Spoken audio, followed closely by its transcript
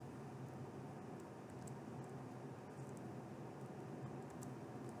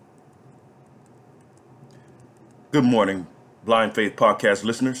Good morning, Blind Faith Podcast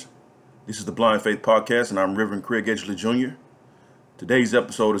listeners. This is the Blind Faith Podcast, and I'm Reverend Craig Edgley Jr. Today's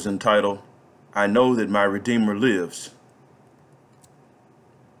episode is entitled, I Know That My Redeemer Lives.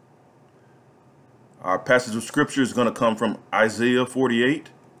 Our passage of scripture is going to come from Isaiah 48,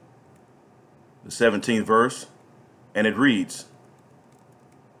 the 17th verse, and it reads,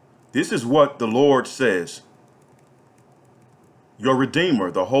 This is what the Lord says, your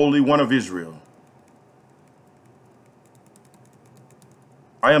Redeemer, the Holy One of Israel.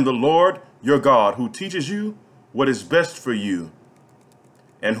 I am the Lord your God who teaches you what is best for you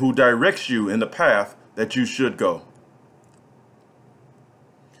and who directs you in the path that you should go.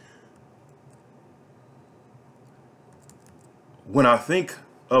 When I think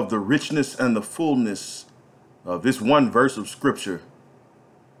of the richness and the fullness of this one verse of scripture,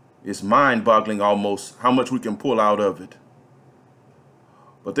 it's mind-boggling almost how much we can pull out of it.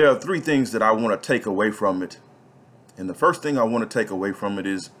 But there are three things that I want to take away from it. And the first thing I want to take away from it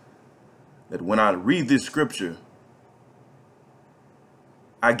is that when I read this scripture,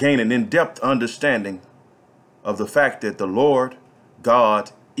 I gain an in-depth understanding of the fact that the Lord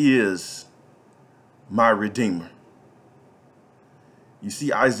God is my Redeemer. You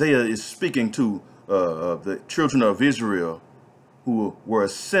see, Isaiah is speaking to the children of Israel who were a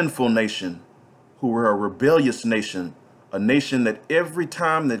sinful nation, who were a rebellious nation, a nation that every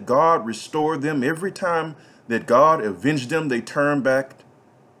time that God restored them, every time that God avenged them, they turned back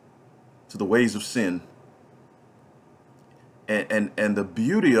to the ways of sin. And the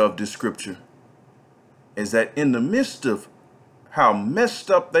beauty of this scripture is that in the midst of how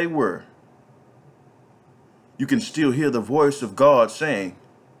messed up they were, you can still hear the voice of God saying,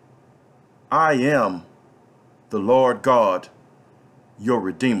 I am the Lord God, your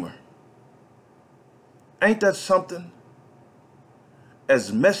Redeemer. Ain't that something?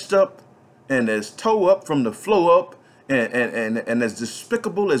 As messed up and as toe up from the flow up and as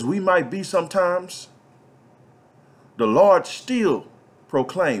despicable as we might be sometimes, the Lord still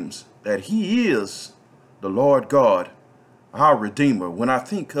proclaims that he is the Lord God, our Redeemer. When I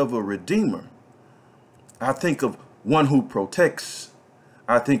think of a Redeemer, I think of one who protects.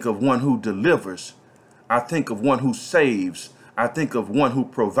 I think of one who delivers. I think of one who saves. I think of one who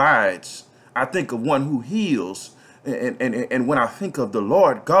provides. I think of one who heals. And when I think of the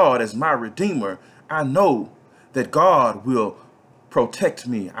Lord God as my Redeemer, I know that God will protect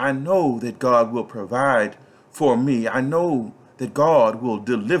me. I know that God will provide for me. I know that God will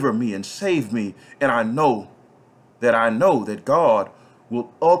deliver me and save me. And I know that God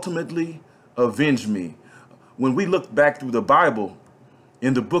will ultimately avenge me. When we look back through the Bible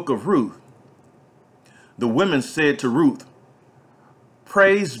in the book of Ruth, the women said to Ruth,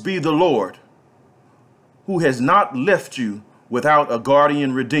 Praise be the Lord, who has not left you without a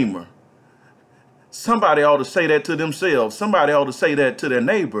guardian redeemer. Somebody ought to say that to themselves. Somebody ought to say that to their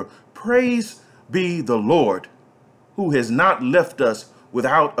neighbor. Praise be the Lord, who has not left us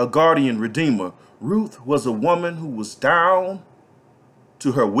without a guardian redeemer. Ruth was a woman who was down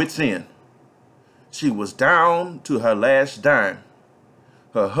to her wits' end. She was down to her last dime.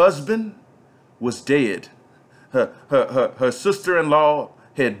 Her husband was dead. Her sister-in-law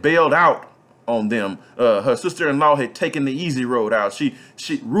had bailed out on them. Her sister-in-law had taken the easy road out.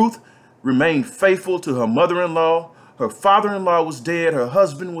 Ruth remained faithful to her mother-in-law. Her father-in-law was dead. Her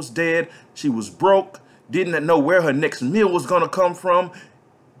husband was dead. She was broke, didn't know where her next meal was going to come from.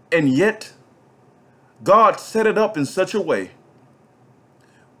 And yet, God set it up in such a way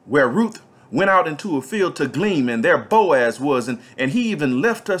where Ruth went out into a field to glean, and there Boaz was, and he even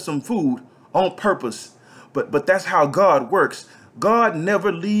left her some food on purpose. But that's how God works. God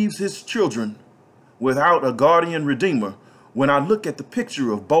never leaves his children without a guardian redeemer. When I look at the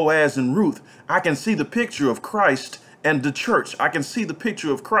picture of Boaz and Ruth, I can see the picture of Christ and the church. I can see the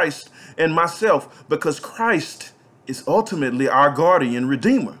picture of Christ and myself, because Christ is ultimately our guardian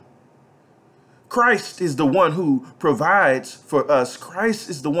redeemer. Christ is the one who provides for us. Christ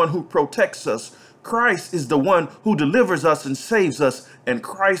is the one who protects us. Christ is the one who delivers us and saves us. And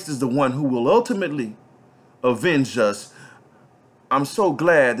Christ is the one who will ultimately avenge us. I'm so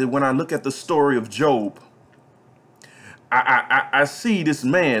glad that when I look at the story of Job, I see this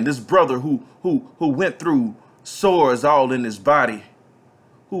man, this brother who went through sores all in his body,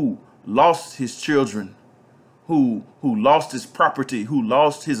 who lost his children, who lost his property, who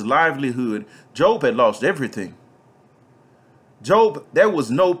lost his livelihood. Job had lost everything. Job, there was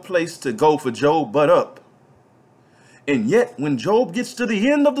no place to go for Job but up. And yet, when Job gets to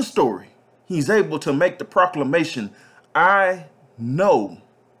the end of the story, he's able to make the proclamation, I know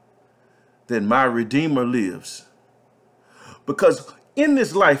that my Redeemer lives. Because In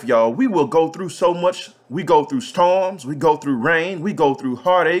this life, y'all, we will go through so much. We go through storms, we go through rain, we go through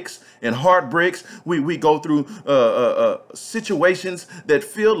heartaches and heartbreaks. We go through situations that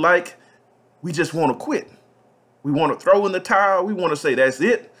feel like we just want to quit. We want to throw in the towel. We want to say, that's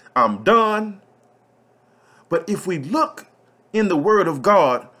it, I'm done. But if we look in the word of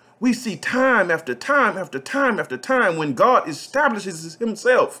God, we see time after time after time after time when God establishes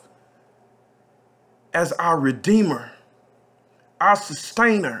himself as our redeemer, our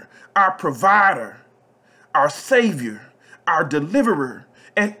sustainer, our provider, our savior, our deliverer.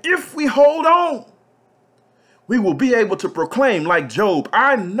 And if we hold on, we will be able to proclaim like Job,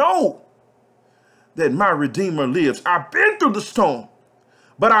 I know that my Redeemer lives. I've been through the storm,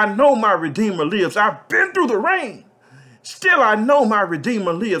 but I know my Redeemer lives. I've been through the rain. Still, I know my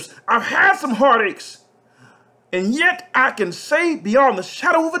Redeemer lives. I've had some heartaches, and yet I can say beyond the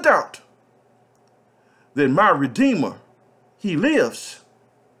shadow of a doubt that my Redeemer, he lives.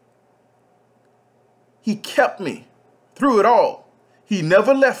 He kept me through it all. He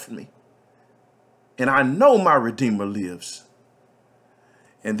never left me. And I know my Redeemer lives.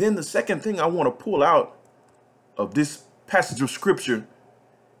 And then the second thing I want to pull out of this passage of scripture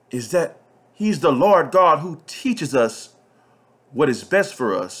is that he's the Lord God who teaches us what is best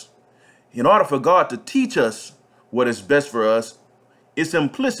for us. In order for God to teach us what is best for us, it's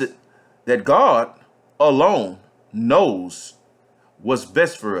implicit that God alone knows what's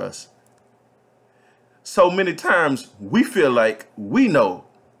best for us. So many times we feel like we know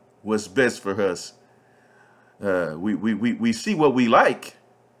what's best for us. We see what we like.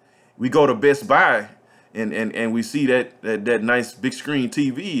 We go to Best Buy and we see that nice big screen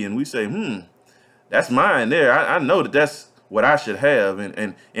TV and we say, that's mine there. I know that's what I should have.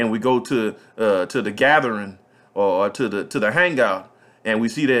 And we go to the gathering or to the hangout and we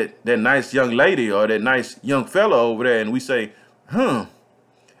see that nice young lady or that nice young fellow over there and we say,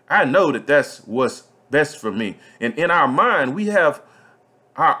 I know that's what's best for me. And in our mind, we have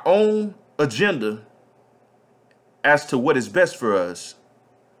our own agenda as to what is best for us.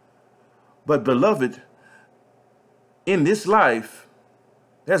 But beloved, in this life,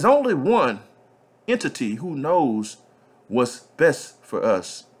 there's only one entity who knows what's best for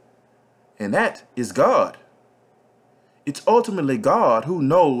us, and that is God. It's ultimately God who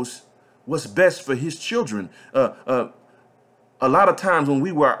knows what's best for his children. A lot of times when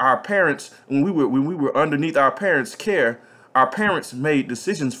we were our parents, when we were underneath our parents' care, our parents made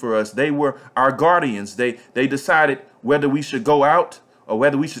decisions for us. They were our guardians. They decided whether we should go out or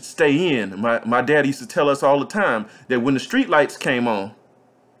whether we should stay in. My dad used to tell us all the time that when the street lights came on,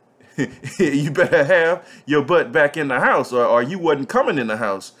 you better have your butt back in the house or you wasn't coming in the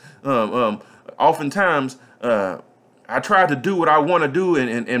house. Oftentimes, I tried to do what I want to do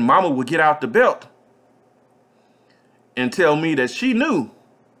and mama would get out the belt and tell me that she knew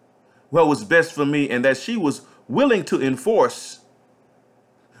what was best for me and that she was willing to enforce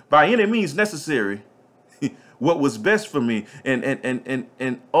by any means necessary what was best for me.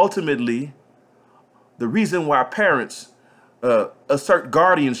 And ultimately, the reason why parents assert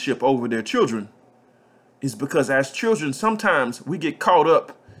guardianship over their children is because as children, sometimes we get caught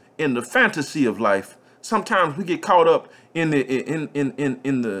up in the fantasy of life. Sometimes we get caught up in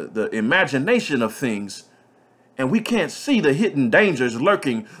the imagination of things. And we can't see the hidden dangers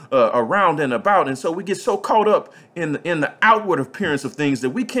lurking around and about. And so we get so caught up in the outward appearance of things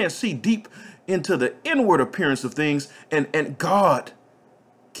that we can't see deep into the inward appearance of things. And God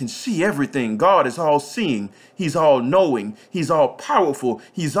can see everything. God is all seeing. He's all knowing. He's all powerful.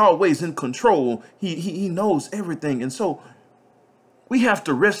 He's always in control. He knows everything. And so we have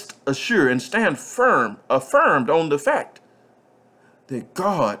to rest assured and stand affirmed on the fact that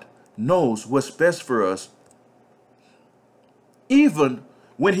God knows what's best for us. Even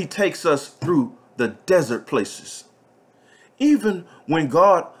when he takes us through the desert places, even when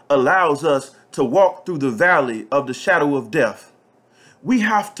God allows us to walk through the valley of the shadow of death, we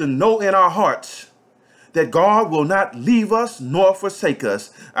have to know in our hearts that God will not leave us nor forsake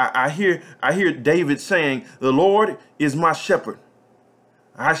us. I hear David saying, the Lord is my shepherd.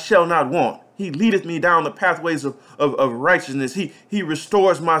 I shall not want. He leadeth me down the pathways of righteousness. He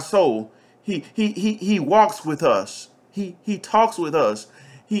restores my soul. He walks with us. He talks with us.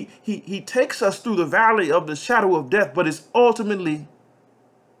 He takes us through the valley of the shadow of death, but it's ultimately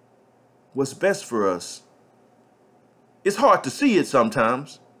what's best for us. It's hard to see it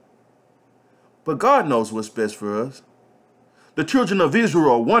sometimes, but God knows what's best for us. The children of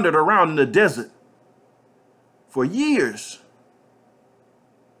Israel wandered around in the desert for years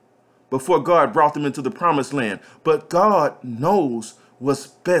before God brought them into the promised land. But God knows what's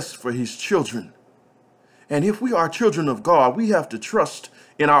best for his children. And if we are children of God, we have to trust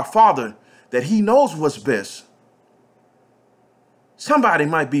in our Father that he knows what's best. Somebody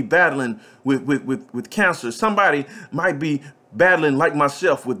might be battling with cancer. Somebody might be battling, like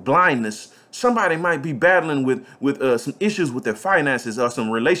myself, with blindness. Somebody might be battling with some issues with their finances or some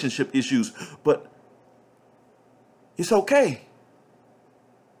relationship issues. But it's okay.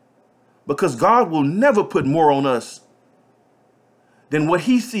 Because God will never put more on us than what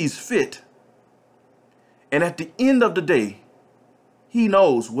he sees fit. And at the end of the day, he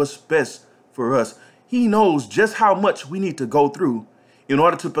knows what's best for us. He knows just how much we need to go through in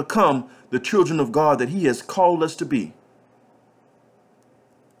order to become the children of God that he has called us to be.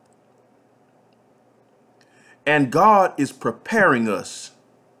 And God is preparing us.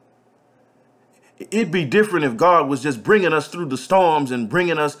 It'd be different if God was just bringing us through the storms and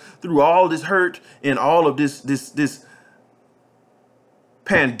bringing us through all this hurt and all of this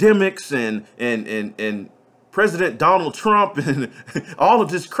pandemics and President Donald Trump and all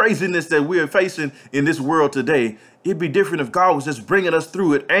of this craziness that we're facing in this world today. It'd be different if God was just bringing us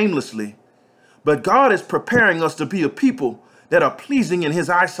through it aimlessly. But God is preparing us to be a people that are pleasing in his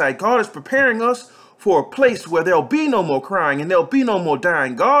eyesight. God is preparing us for a place where there'll be no more crying and there'll be no more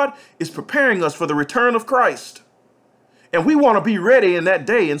dying. God is preparing us for the return of Christ. And we want to be ready in that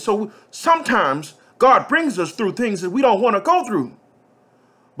day. And so sometimes God brings us through things that we don't want to go through.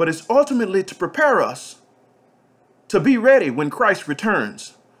 But it's ultimately to prepare us to be ready when Christ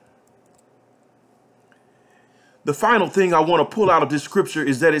returns. The final thing I want to pull out of this scripture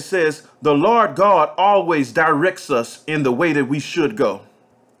is that it says, the Lord God always directs us in the way that we should go.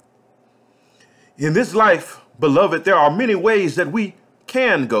 In this life, beloved, there are many ways that we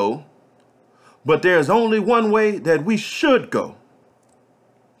can go, but there's only one way that we should go.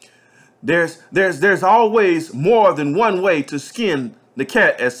 There's always more than one way to skin the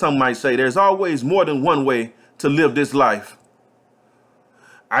cat, as some might say. There's always more than one way to live this life.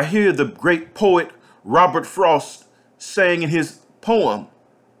 I hear the great poet Robert Frost saying in his poem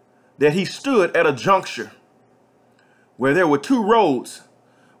that he stood at a juncture where there were two roads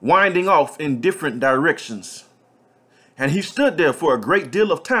winding off in different directions. And he stood there for a great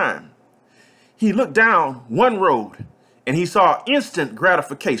deal of time. He looked down one road and he saw instant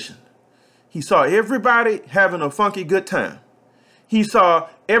gratification. He saw everybody having a funky good time. He saw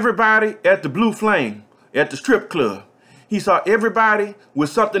everybody at the Blue Flame, at the strip club. He saw everybody with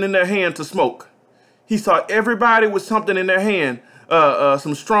something in their hand to smoke. He saw everybody with something in their hand,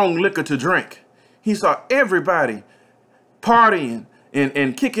 some strong liquor to drink. He saw everybody partying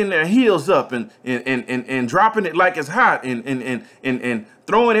and kicking their heels up and dropping it like it's hot and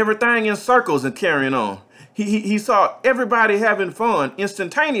throwing everything in circles and carrying on. He saw everybody having fun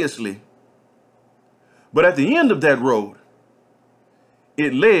instantaneously. But at the end of that road,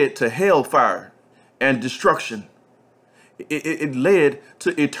 it led to hellfire and destruction. It led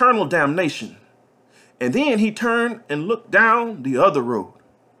to eternal damnation. And then he turned and looked down the other road.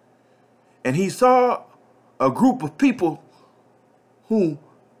 And he saw a group of people who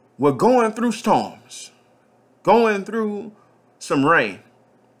were going through storms, going through some rain,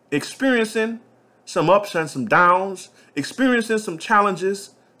 experiencing some ups and some downs, experiencing some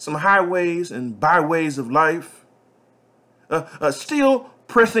challenges, some highways and byways of life, still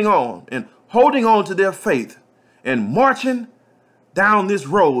pressing on and holding on to their faith and marching down this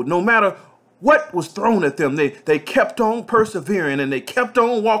road. No matter what was thrown at them, they kept on persevering and they kept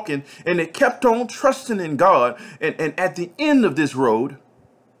on walking and they kept on trusting in God. And at the end of this road,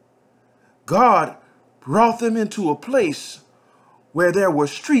 God brought them into a place where there were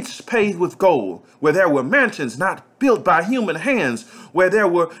streets paved with gold, where there were mansions not built by human hands, where there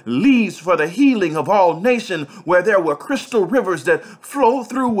were leaves for the healing of all nations, where there were crystal rivers that flow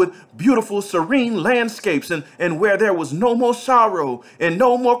through with beautiful, serene landscapes, and where there was no more sorrow and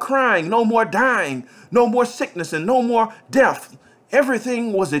no more crying, no more dying, no more sickness and no more death.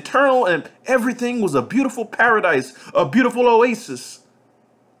 Everything was eternal and everything was a beautiful paradise, a beautiful oasis,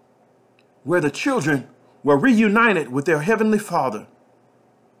 where the children were reunited with their Heavenly Father.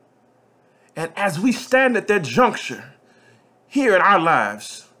 And as we stand at that juncture here in our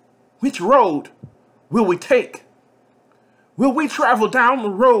lives, which road will we take? Will we travel down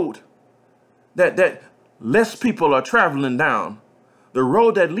the road that less people are traveling down, the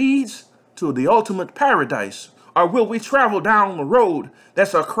road that leads to the ultimate paradise? Or will we travel down the road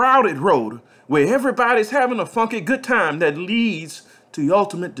that's a crowded road where everybody's having a funky good time that leads to the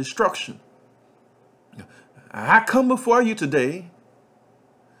ultimate destruction? I come before you today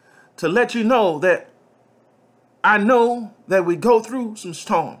to let you know that I know that we go through some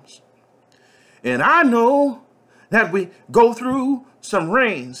storms. And I know that we go through some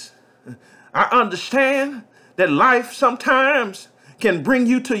rains. I understand that life sometimes can bring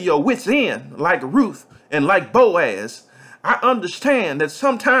you to your wits' end, like Ruth and like Boaz. I understand that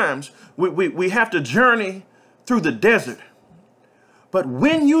sometimes we have to journey through the desert. But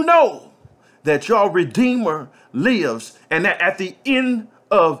when you know that your Redeemer lives and that at the end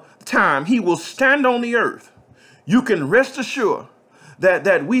of time he will stand on the earth, you can rest assured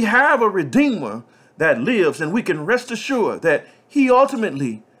that we have a Redeemer that lives, and we can rest assured that he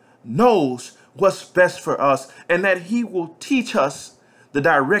ultimately knows what's best for us and that he will teach us the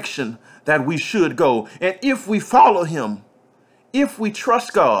direction that we should go. And if we follow him, if we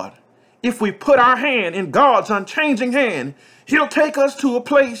trust God, if we put our hand in God's unchanging hand, he'll take us to a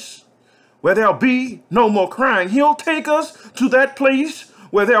place where there'll be no more crying. He'll take us to that place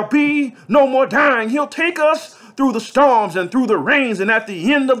where there'll be no more dying. He'll take us through the storms and through the rains. And at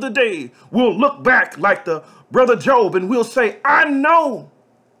the end of the day, we'll look back like the brother Job and we'll say, I know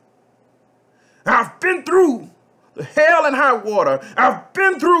I've been through the hell and high water. I've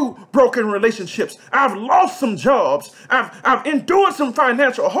been through broken relationships. I've lost some jobs. I've endured some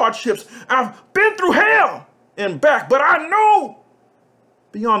financial hardships. I've been through hell and back, but I know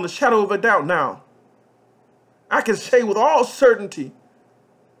beyond the shadow of a doubt now, I can say with all certainty,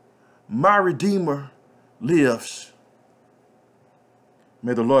 my Redeemer lives.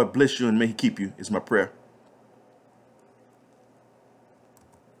 May the Lord bless you and may he keep you, is my prayer.